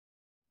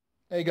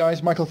Hey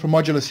guys, Michael from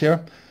Modulus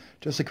here.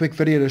 Just a quick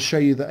video to show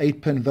you the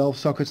 8-pin valve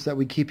sockets that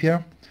we keep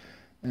here,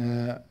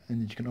 and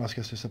you can ask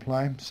us to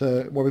supply.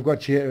 So what we've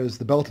got here is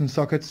the Belton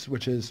sockets,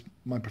 which is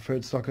my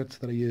preferred socket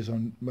that I use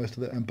on most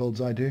of the amp builds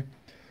I do.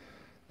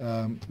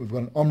 We've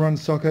got an Omron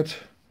socket,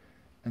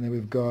 and then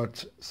we've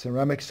got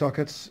ceramic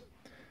sockets.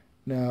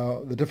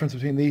 Now the difference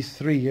between these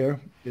three here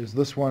is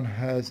this one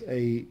has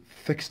a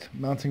fixed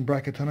mounting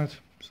bracket on it,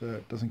 so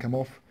it doesn't come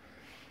off.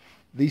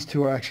 These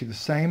two are actually the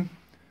same.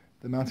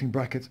 The mounting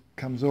bracket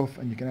comes off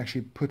and you can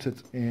actually put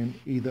it in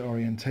either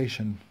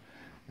orientation.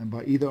 And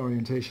by either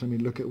orientation, I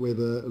mean look at where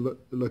the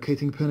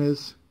locating pin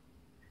is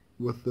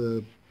with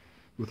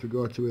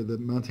regard to where the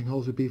mounting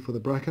holes would be for the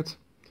bracket.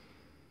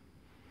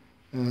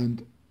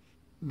 And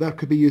that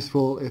could be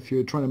useful if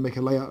you're trying to make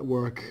a layout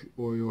work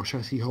or your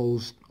chassis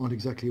holes aren't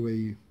exactly where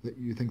you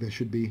think they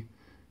should be.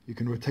 You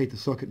can rotate the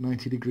socket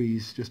 90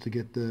 degrees just to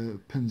get the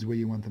pins where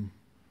you want them.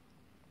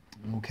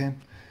 Okay.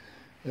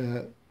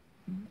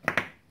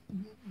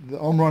 The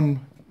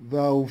Omron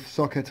valve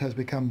socket has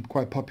become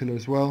quite popular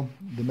as well.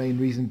 The main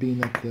reason being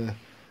that the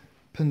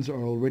pins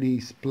are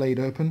already splayed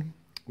open,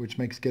 which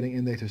makes getting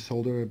in there to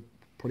solder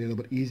probably a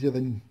little bit easier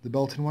than the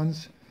Belton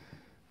ones.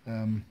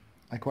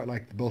 I quite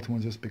like the Belton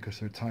ones just because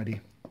they're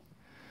tidy.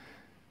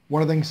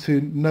 One of the things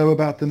to know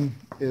about them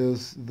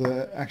is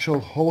the actual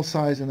hole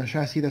size in the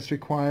chassis that's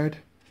required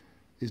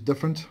is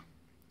different.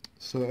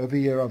 So over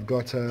here I've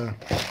got a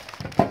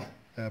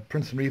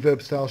Princeton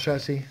Reverb style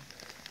chassis,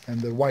 and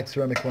the white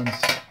ceramic ones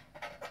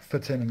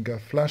fit in and go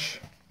flush.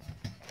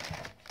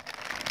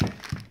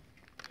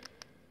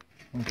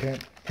 Okay,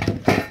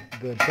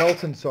 the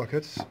Belton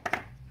sockets,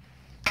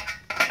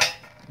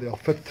 they'll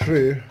fit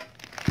through,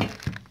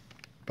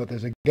 but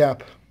there's a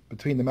gap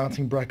between the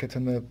mounting bracket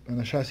and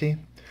the chassis.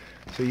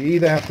 So you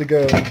either have to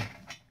go and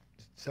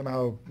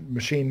somehow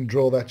machine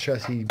drill that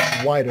chassis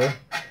wider,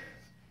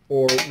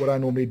 or what I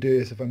normally do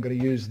is if I'm going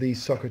to use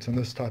these sockets on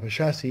this type of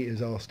chassis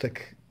is I'll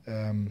stick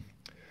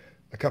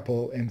a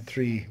couple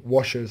M3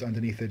 washers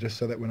underneath it, just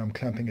so that when I'm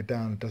clamping it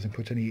down it doesn't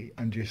put any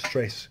undue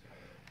stress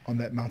on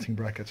that mounting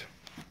bracket.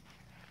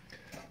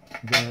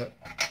 The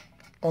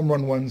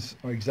Omron ones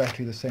are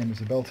exactly the same as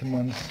the Belton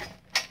ones,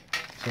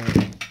 so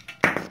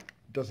it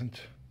doesn't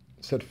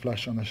sit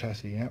flush on the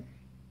chassis. Yeah.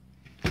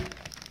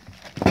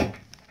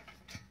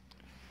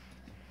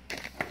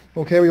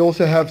 Okay, we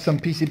also have some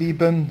PCB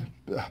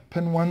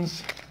pin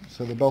ones.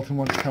 So the Belton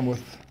ones come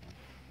with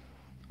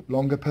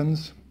longer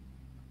pins.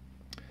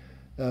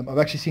 I've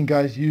actually seen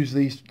guys use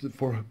these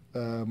for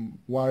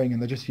wiring,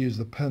 and they just use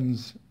the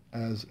pins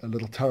as a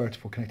little turret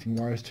for connecting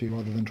wires to,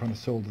 rather than trying to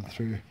solder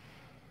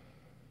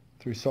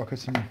through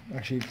sockets, and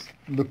actually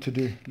looked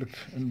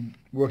and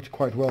worked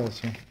quite well.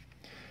 So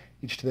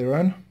each to their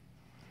own,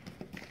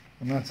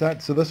 and that's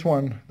that. So this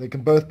one, they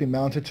can both be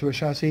mounted to a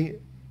chassis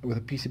with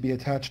a PCB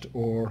attached,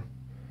 or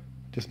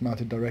just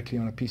mounted directly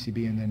on a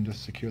PCB and then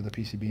just secure the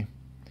PCB.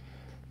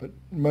 But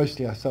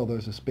mostly I sell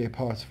those as spare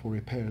parts for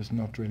repairs,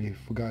 not really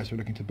for guys who are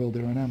looking to build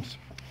their own amps.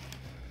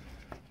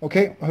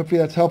 Okay, hopefully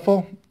that's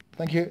helpful.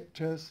 Thank you.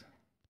 Cheers.